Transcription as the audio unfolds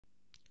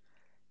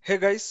Hey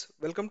guys,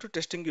 welcome to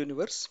Testing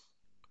Universe.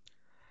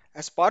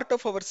 As part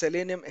of our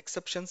Selenium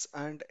exceptions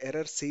and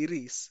error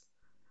series,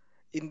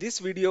 in this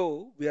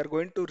video we are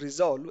going to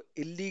resolve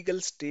illegal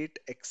state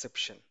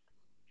exception.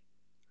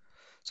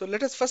 So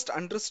let us first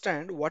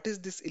understand what is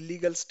this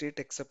illegal state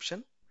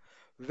exception,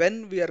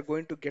 when we are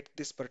going to get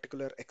this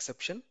particular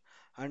exception,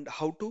 and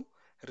how to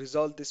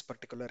resolve this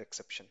particular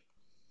exception.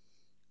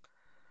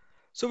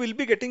 So we'll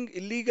be getting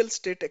illegal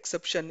state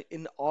exception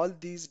in all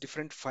these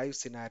different 5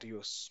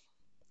 scenarios.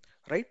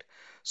 Right?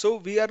 So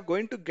we are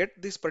going to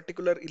get this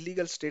particular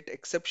illegal state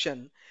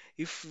exception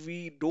if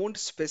we don't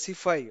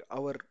specify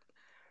our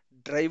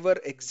driver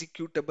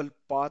executable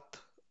path,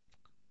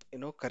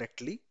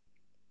 correctly,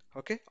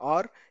 okay?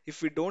 Or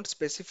if we don't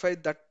specify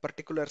that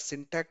particular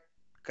syntax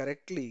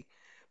correctly,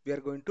 we are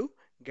going to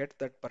get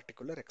that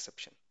particular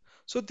exception.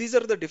 So these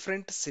are the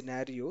different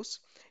scenarios.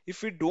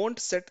 If we don't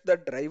set the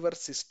driver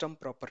system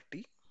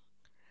property,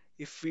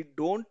 if we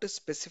don't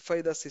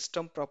specify the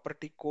system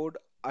property code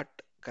at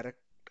correct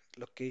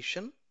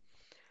location,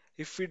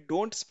 if we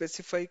don't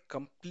specify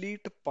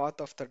complete path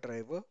of the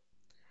driver,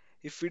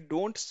 if we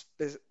don't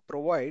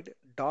provide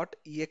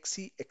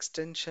 .exe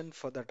extension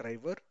for the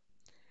driver,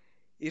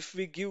 if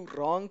we give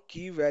wrong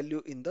key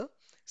value in the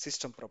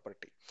system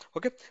property.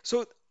 Okay,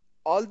 so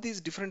all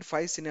these different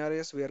 5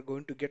 scenarios we are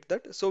going to get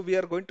that. So we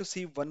are going to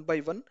see one by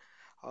one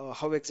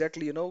how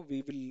exactly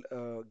we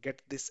will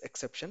get this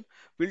exception.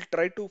 We'll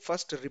try to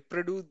first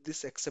reproduce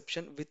this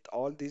exception with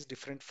all these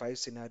different 5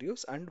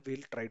 scenarios and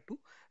we'll try to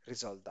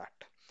resolve that.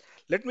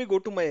 Let me go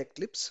to my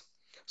Eclipse.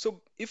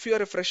 So if you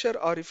are a fresher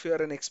or if you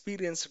are an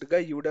experienced guy,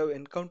 you would have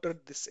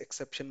encountered this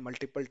exception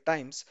multiple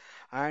times,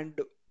 and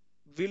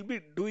we'll be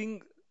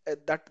doing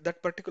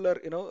that particular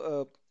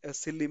a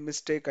silly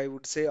mistake, I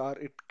would say, or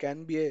it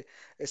can be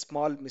a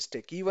small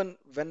mistake. Even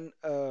when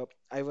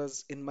I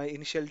was in my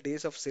initial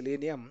days of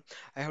Selenium,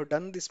 I have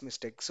done this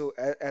mistake. So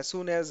as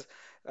soon as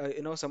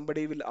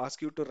somebody will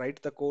ask you to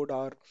write the code,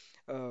 or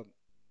uh,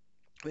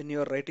 when you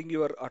are writing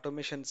your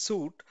automation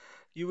suite,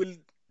 you will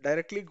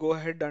directly go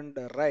ahead and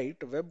write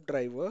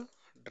webdriver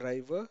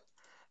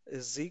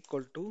is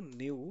equal to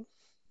new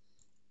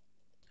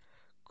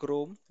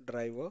Chrome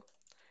driver.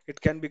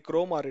 It can be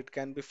Chrome or it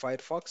can be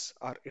Firefox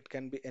or it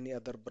can be any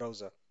other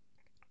browser.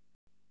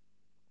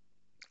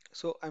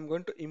 So I'm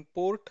going to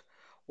import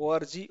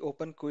org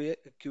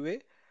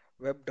OpenQA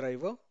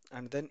WebDriver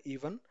and then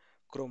even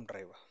Chrome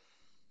driver.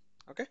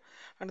 Okay,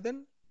 and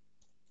then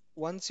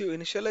once you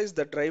initialize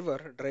the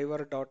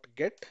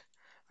driver.get,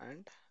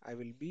 and I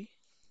will be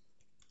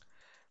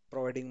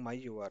providing my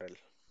URL.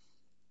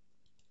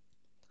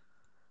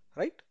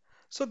 Right?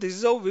 So this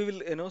is how we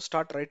will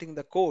start writing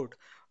the code.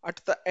 At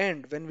the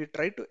end, when we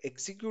try to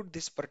execute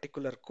this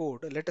particular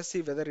code, let us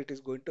see whether it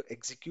is going to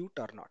execute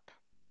or not.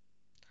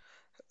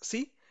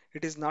 See,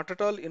 it is not at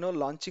all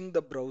launching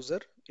the browser.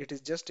 It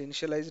is just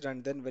initialized,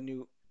 and then when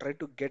you try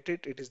to get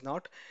it, it is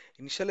not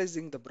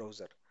initializing the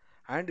browser,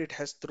 and it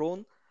has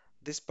thrown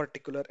this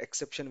particular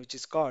exception which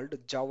is called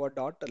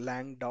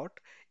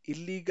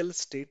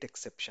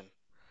java.lang.IllegalStateException.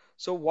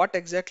 So what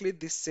exactly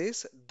this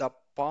says? The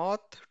path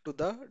to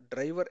the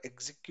driver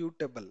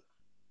executable,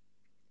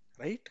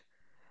 right?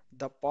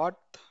 The path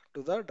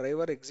to the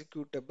driver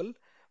executable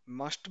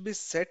must be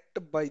set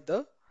by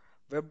the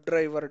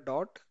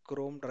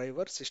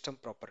webdriver.chrome.driver system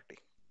property.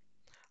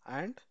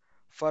 And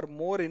for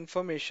more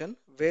information,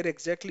 where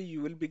exactly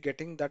you will be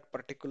getting that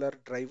particular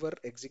driver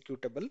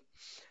executable,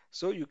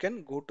 so you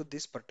can go to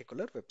this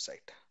particular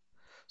website.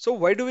 So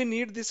why do we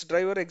need this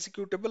driver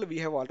executable? We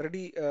have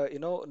already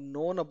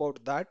known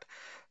about that,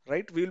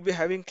 right? We will be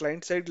having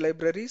client-side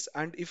libraries,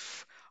 and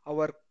if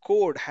our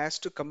code has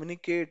to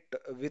communicate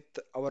with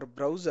our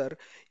browser,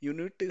 you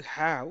need to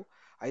have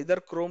either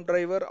Chrome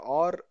driver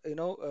or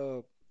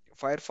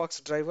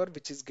Firefox driver,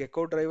 which is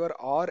Gecko driver,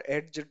 or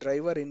Edge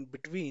driver in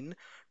between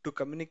to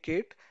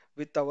communicate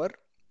with our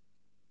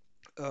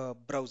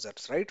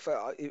browsers, right?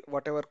 For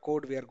whatever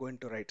code we are going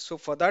to write. So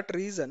for that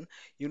reason,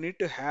 you need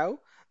to have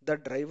the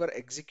driver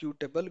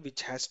executable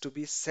which has to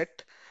be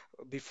set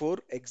before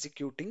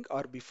executing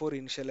or before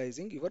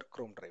initializing your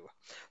Chrome driver.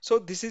 So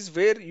this is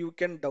where you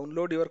can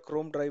download your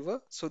Chrome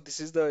driver. So this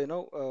is the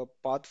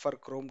path for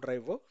Chrome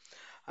driver,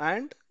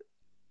 and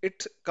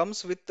it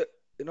comes with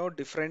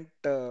different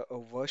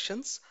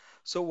versions.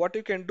 So what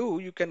you can do,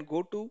 you can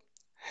go to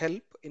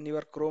help in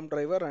your Chrome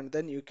driver and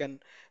then you can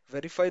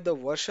verify the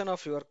version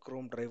of your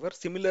Chrome driver.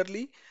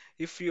 Similarly,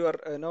 if you are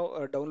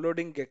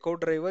downloading Gecko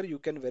driver, you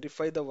can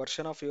verify the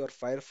version of your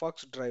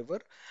Firefox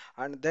driver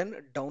and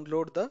then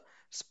download the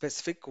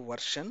specific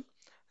version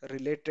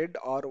related,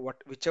 or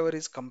whichever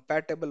is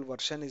compatible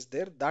version is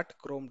there, that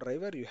Chrome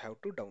driver you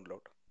have to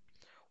download.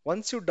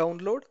 Once you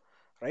download,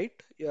 right,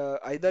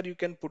 either you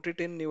can put it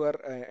in your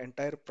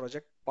entire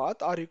project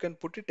path or you can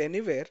put it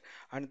anywhere,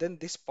 and then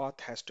this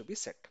path has to be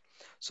set.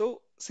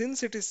 So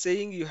since it is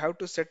saying you have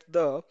to set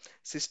the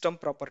system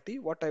property,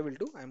 what I will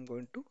do, I am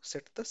going to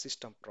set the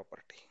system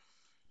property.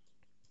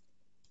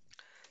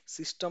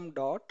 System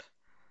dot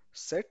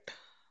set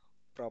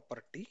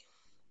property,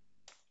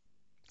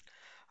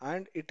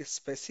 and it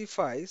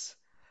specifies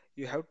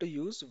you have to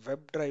use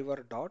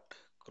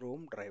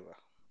webdriver.chrome.driver.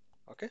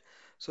 Okay,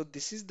 so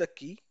this is the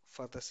key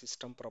for the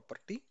system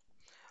property,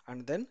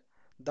 and then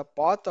the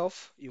path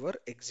of your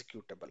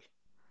executable,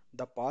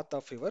 the path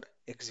of your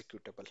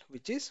executable,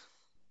 which is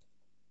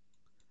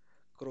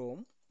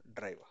Chrome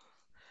driver.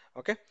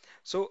 Okay,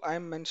 so I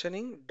am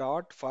mentioning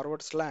dot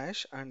forward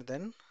slash and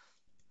then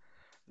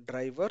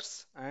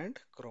drivers and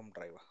Chrome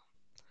driver.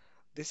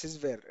 This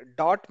is where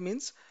dot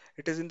means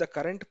it is in the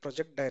current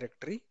project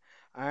directory,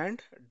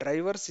 and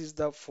drivers is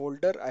the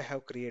folder I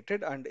have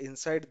created, and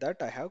inside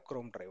that I have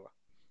Chrome driver,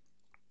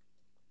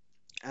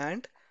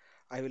 and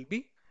I will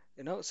be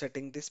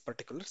setting this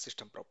particular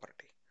system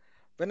property.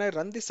 When I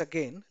run this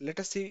again, let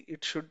us see,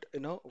 it should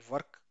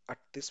work at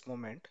this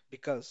moment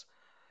because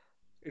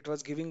it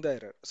was giving the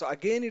error. So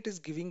again it is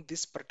giving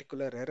this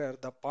particular error.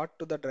 The path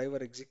to the driver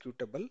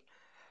executable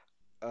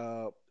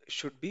uh,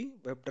 should be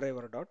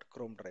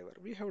webdriver.chrome.driver.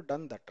 We have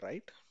done that,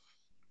 right?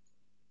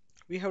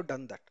 We have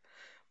done that,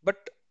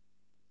 but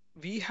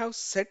we have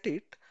set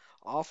it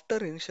after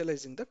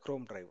initializing the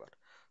Chrome driver.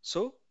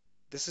 So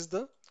this is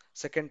the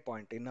second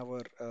point in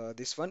our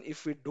this one.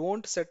 If we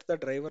don't set the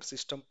driver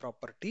system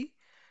property,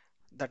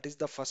 that is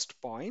the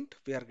first point,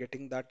 we are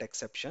getting that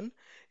exception.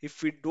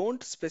 If we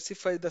don't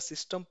specify the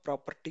system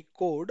property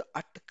code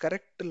at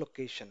correct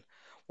location,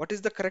 what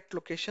is the correct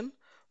location?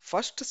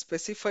 First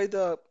specify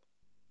the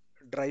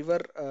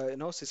driver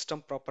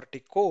system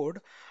property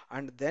code,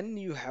 and then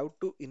you have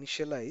to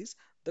initialize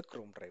the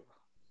Chrome driver.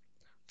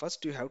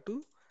 First you have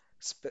to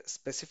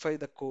specify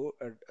the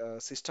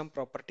system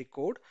property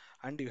code,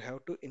 and you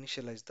have to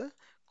initialize the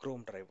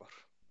Chrome driver,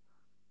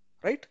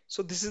 right?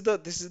 So this is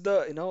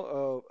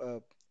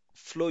the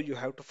flow you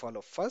have to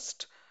follow.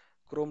 First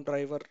Chrome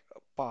driver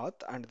path,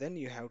 and then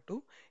you have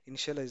to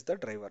initialize the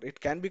driver. It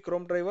can be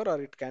Chrome driver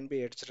or it can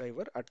be Edge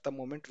driver. At the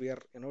moment we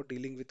are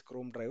dealing with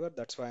Chrome driver,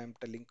 that's why I'm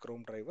telling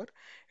Chrome driver.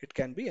 It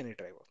can be any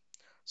driver.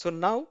 So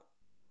now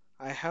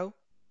I have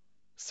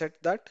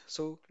set that,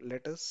 so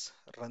let us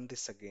run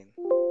this again.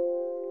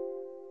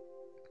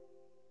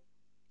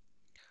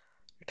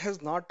 It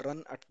has not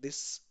run at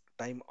this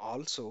time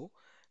also.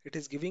 It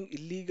is giving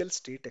illegal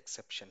state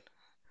exception.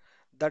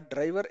 The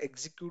driver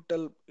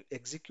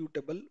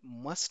executable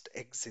must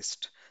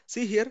exist.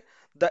 See here,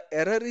 the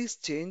error is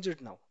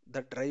changed now.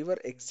 The driver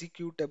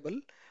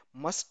executable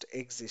must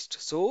exist.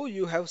 So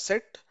you have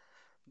set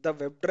the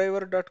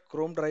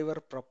webdriver.chrome.driver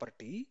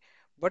property,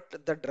 but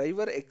the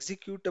driver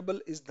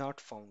executable is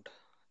not found.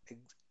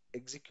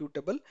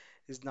 Executable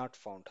is not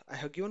found. I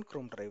have given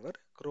Chrome driver.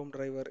 Chrome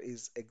driver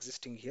is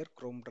existing here.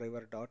 Chrome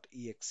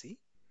driver.exe,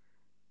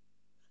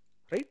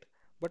 right?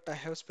 But I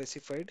have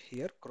specified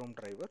here Chrome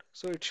driver,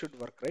 so it should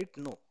work, right?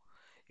 No,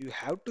 you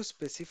have to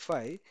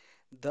specify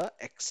the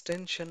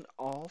extension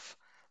of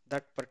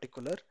that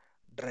particular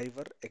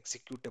driver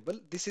executable.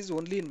 This is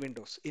only in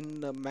Windows.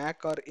 In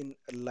Mac or in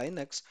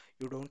Linux,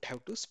 you don't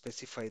have to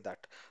specify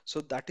that.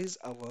 So that is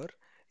our,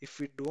 if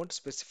we don't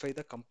specify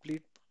the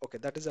complete, okay,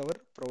 that is our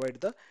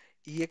provide the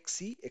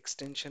exe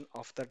extension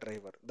of the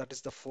driver. That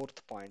is the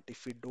fourth point.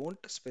 If we don't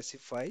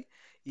specify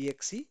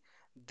exe,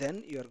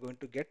 then you are going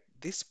to get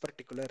this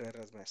particular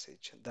error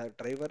message. The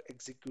driver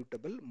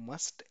executable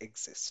must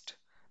exist.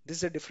 This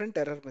is a different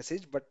error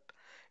message, but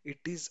it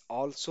is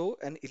also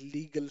an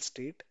illegal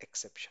state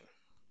exception.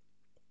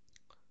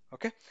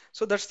 Okay,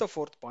 so that's the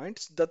fourth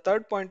point. The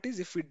third point is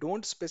if we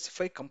don't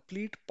specify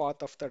complete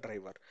path of the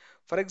driver.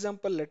 For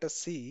example, let us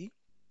see,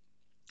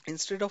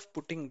 instead of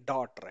putting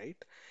dot,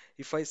 right?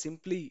 If I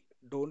simply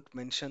don't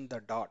mention the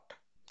dot,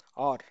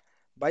 or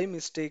by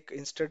mistake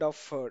instead of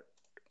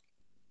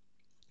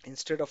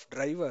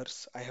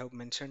drivers, I have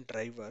mentioned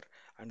driver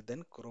and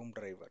then Chrome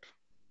driver.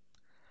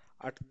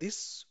 At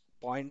this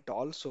point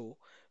also,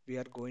 we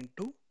are going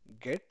to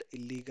get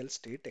illegal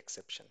state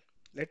exception.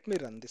 Let me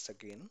run this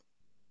again.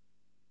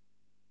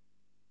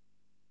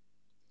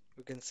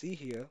 You can see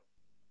here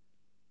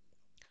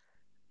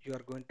you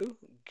are going to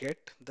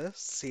get the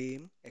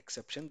same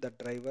exception. The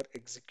driver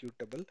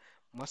executable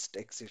must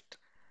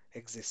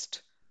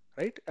exist,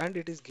 right? And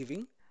it is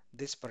giving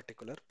this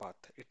particular path.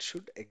 It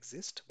should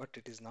exist, but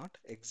it is not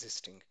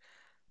existing.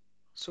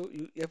 So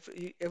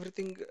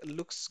everything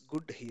looks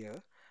good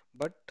here,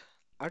 but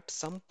at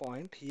some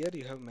point here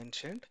you have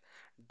mentioned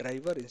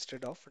driver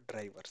instead of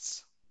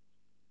drivers.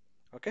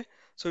 Okay,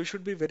 so you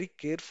should be very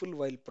careful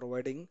while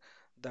providing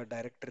the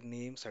directory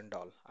names and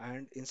all.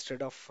 And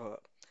instead of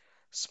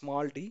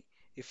small d,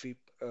 if we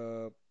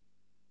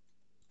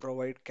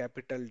provide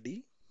capital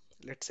D,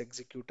 let's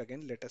execute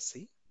again. Let us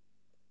see.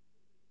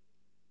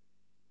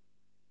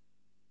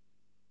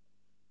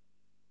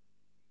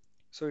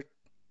 So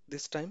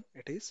this time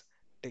it is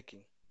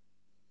taking.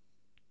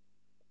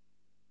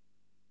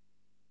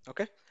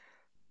 Okay,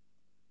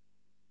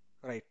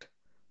 right.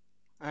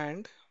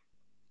 And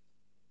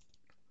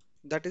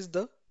that is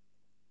the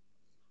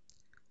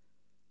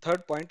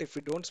third point. If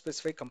we don't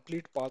specify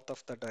complete path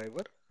of the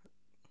driver,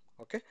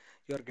 okay,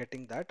 you are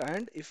getting that.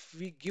 And if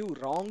we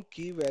give wrong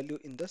key value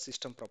in the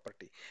system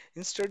property,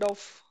 instead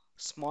of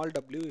small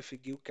w, if we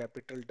give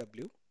capital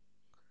W,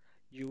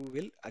 you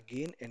will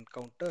again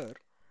encounter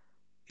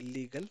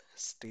illegal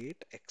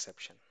state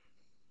exception.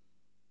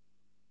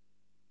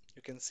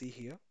 You can see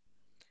here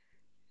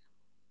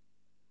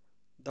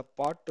the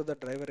path to the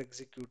driver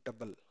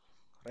executable,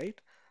 right?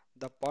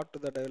 The path to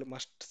the driver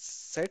must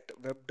set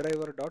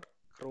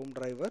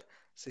webdriver.chrome.driver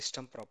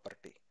system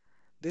property.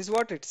 This is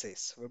what it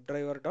says,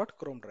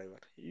 webdriver.chrome.driver.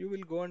 You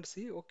will go and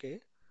see, okay,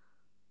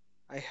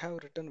 I have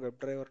written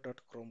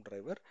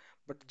webdriver.chrome.driver,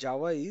 but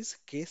Java is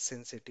case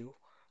sensitive.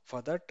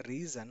 For that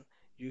reason,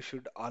 you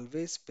should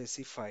always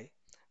specify,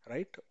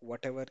 right,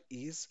 whatever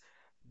is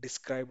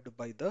described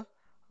by the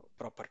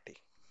property.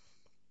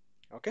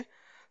 Okay.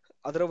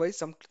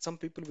 Otherwise, some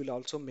people will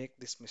also make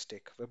this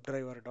mistake,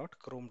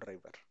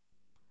 webdriver.chrome.driver,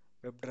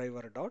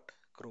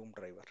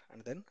 webdriver.chrome.driver,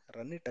 and then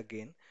run it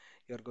again.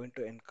 You are going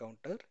to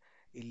encounter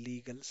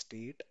illegal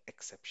state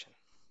exception,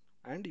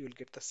 and you will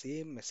get the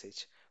same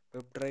message,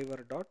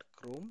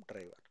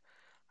 webdriver.chrome.driver.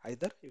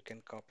 Either you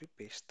can copy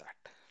paste that.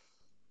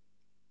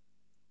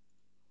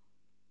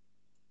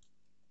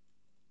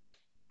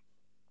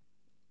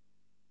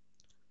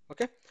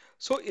 Okay,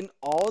 so in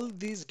all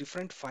these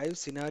different 5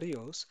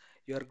 scenarios,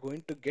 you are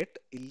going to get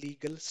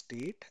illegal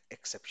state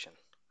exception,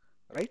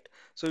 right?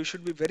 So you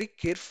should be very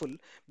careful,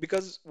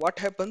 because what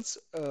happens,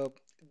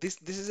 this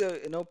is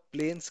a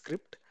plain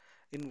script.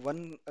 In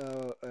one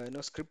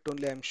script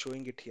only I'm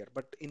showing it here,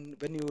 but in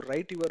when you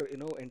write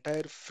your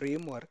entire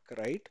framework,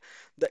 right,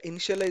 the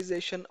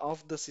initialization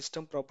of the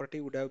system property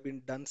would have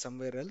been done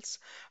somewhere else,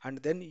 and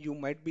then you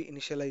might be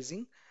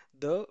initializing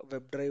the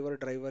WebDriver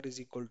driver is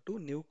equal to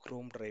new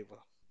Chrome driver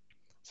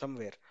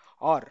somewhere.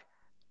 Or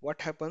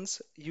what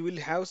happens, you will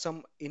have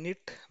some init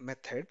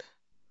method,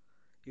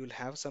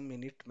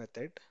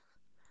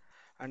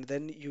 and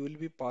then you will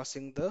be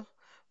passing the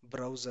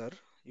browser,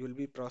 you will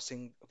be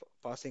passing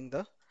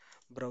the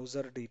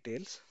browser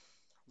details,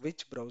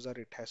 which browser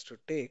it has to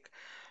take,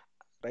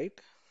 right?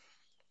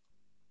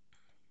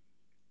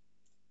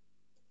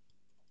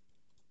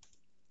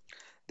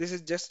 This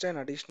is just an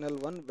additional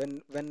one.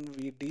 When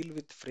we deal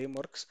with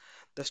frameworks,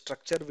 the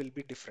structure will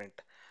be different.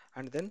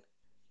 And then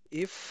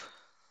if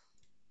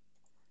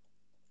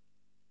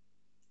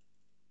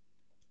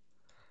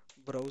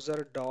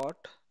browser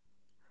dot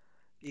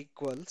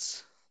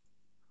equals,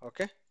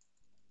 okay,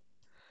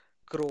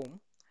 Chrome,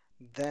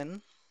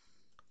 then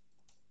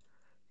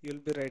you will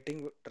be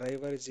writing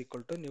driver is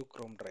equal to new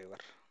Chrome driver.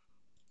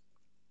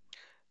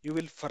 You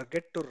will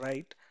forget to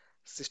write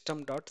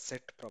system dot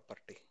set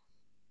property.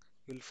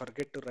 You will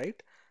forget to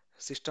write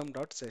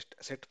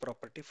system.set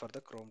property for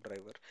the Chrome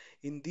driver.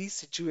 In these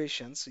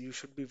situations, you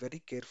should be very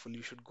careful.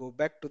 You should go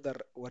back to the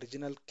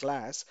original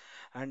class,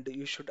 and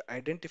you should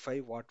identify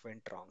what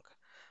went wrong.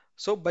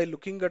 So by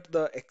looking at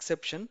the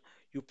exception,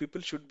 you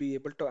people should be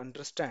able to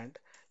understand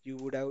you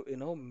would have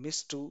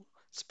missed to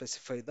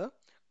specify the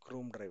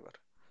Chrome driver.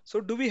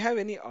 So do we have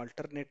any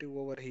alternative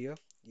over here?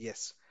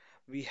 Yes,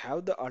 we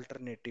have the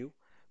alternative.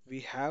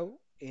 We have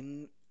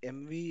in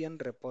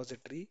MVN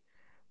repository,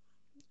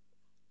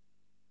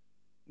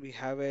 we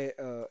have a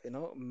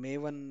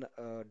Maven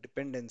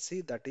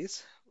dependency, that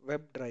is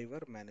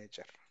WebDriver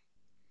manager.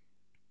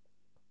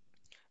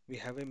 We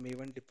have a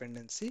Maven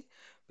dependency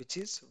which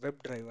is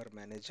WebDriver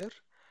manager,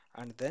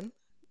 and then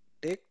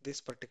take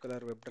this particular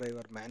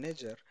WebDriver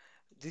manager.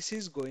 This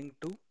is going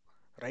to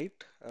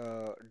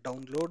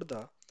download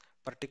the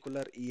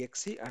particular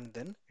exe, and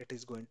then it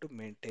is going to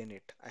maintain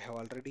it. I have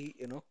already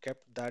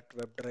kept that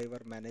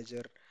WebDriver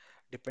manager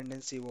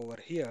dependency over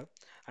here.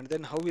 And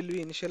then how will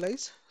we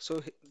initialize?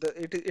 So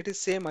it is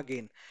same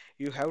again.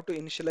 You have to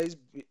initialize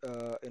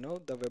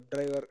the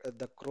WebDriver,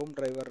 the Chrome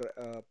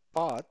driver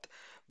path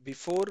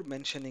before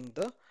mentioning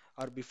the,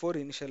 or before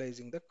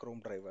initializing the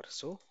Chrome driver.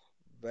 So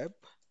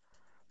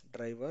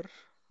WebDriver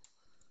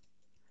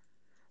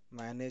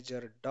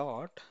manager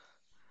dot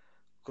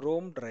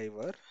Chrome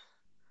driver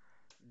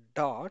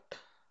dot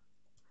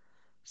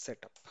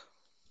setup.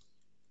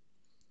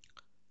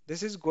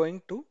 This is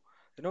going to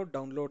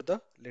download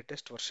the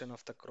latest version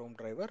of the Chrome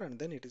driver, and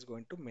then it is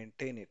going to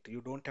maintain it.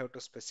 You don't have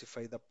to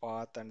specify the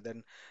path, and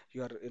then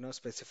you are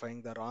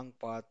specifying the wrong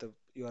path.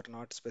 You are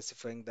not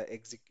specifying the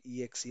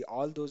exe,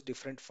 all those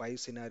different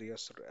 5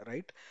 scenarios,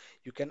 right?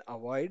 You can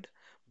avoid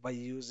by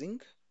using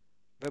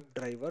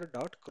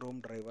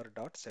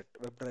webdriver.chromedriver.set,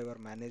 webdriver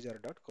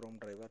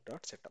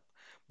manager.chromedriver.setup.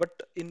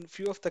 But in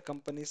few of the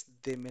companies,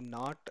 they may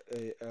not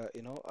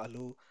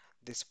allow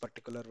this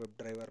particular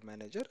WebDriver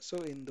manager. So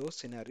in those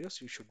scenarios,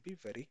 you should be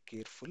very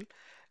careful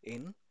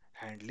in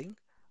handling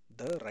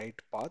the right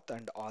path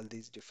and all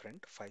these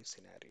different 5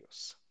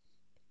 scenarios.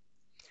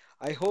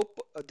 I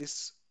hope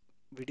this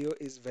video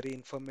is very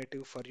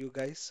informative for you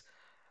guys.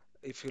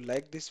 If you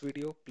like this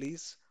video,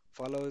 please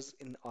follow us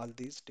in all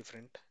these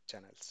different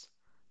channels.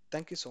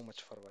 Thank you so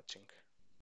much for watching.